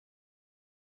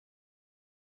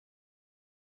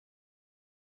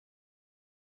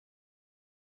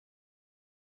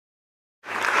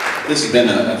This has been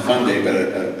a fun day, but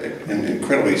an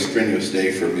incredibly strenuous day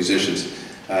for musicians.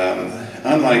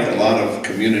 Unlike a lot of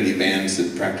community bands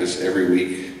that practice every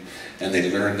week and they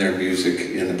learn their music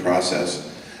in the process,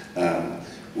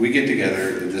 we get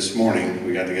together this morning.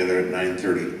 We got together at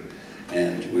 9:30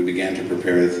 and we began to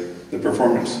prepare the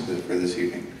performance for this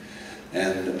evening.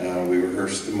 And we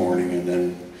rehearsed the morning, and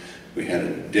then we had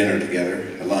a dinner together,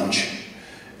 a lunch,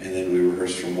 and then we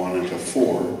rehearsed from 1 until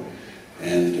 4.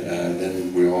 And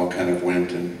then we all kind of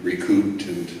went and recouped,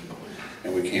 and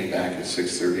we came back at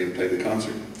 6:30 and played the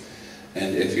concert.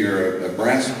 And if you're a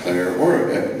brass player,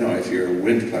 or if you're a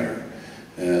wind player,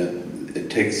 it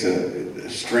takes a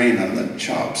strain on the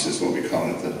chops, is what we call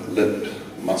it, the lip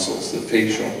muscles, the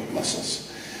facial muscles.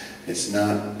 It's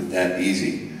not that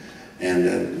easy.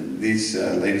 And these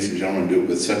ladies and gentlemen do it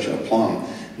with such aplomb.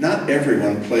 Not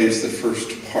everyone plays the first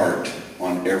part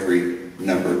on every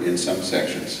number in some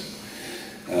sections.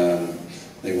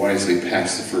 They wisely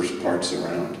pass the first parts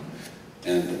around,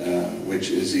 and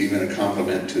which is even a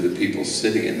compliment to the people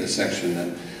sitting in the section, that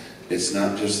it's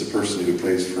not just the person who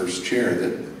plays first chair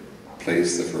that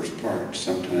plays the first part.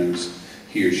 Sometimes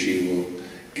he or she will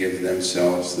give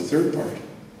themselves the third part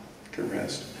to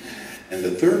rest. And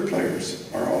the third players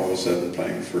are all of a sudden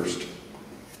playing first.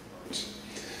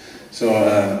 So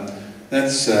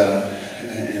that's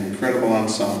an incredible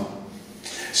ensemble.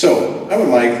 So I would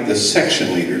like the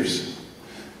section leaders,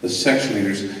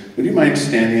 would you mind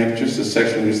standing up, just the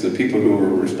section leaders, the people who were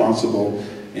responsible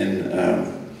in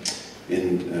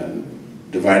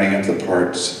dividing up the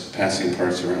parts, passing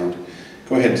parts around.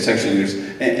 Go ahead, section leaders.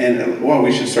 And well,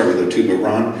 we should start with the tuba.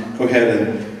 Ron, go ahead.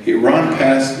 And Ron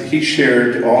he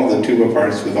shared all the tuba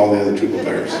parts with all the other tuba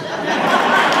players.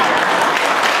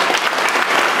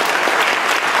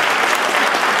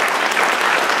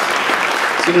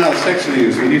 So now, section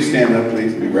leaders, will you stand up,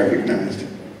 please, and be recognized?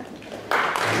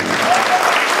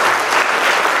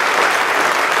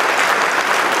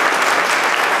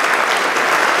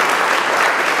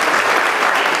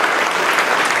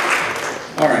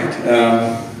 All right.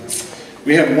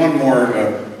 We have one more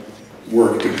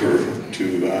work to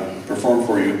perform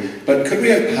for you, but could we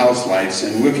have house lights?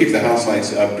 And we'll keep the house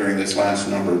lights up during this last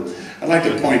number. I'd like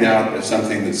to point out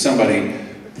something that somebody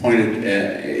pointed,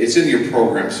 it's in your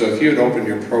program, so if you would open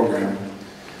your program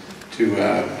to,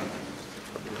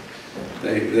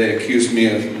 they accused me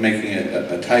of making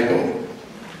a typo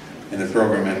in the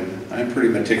program, and I'm pretty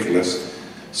meticulous.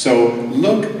 So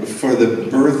look for the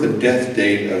birth and death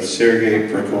date of Sergei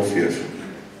Prokofiev,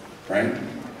 right?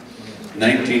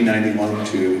 1991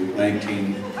 to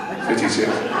 1956.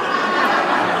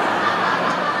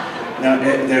 Now,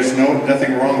 there's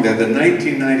nothing wrong there. The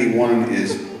 1991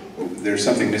 there's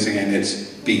something missing, and it's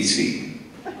BC.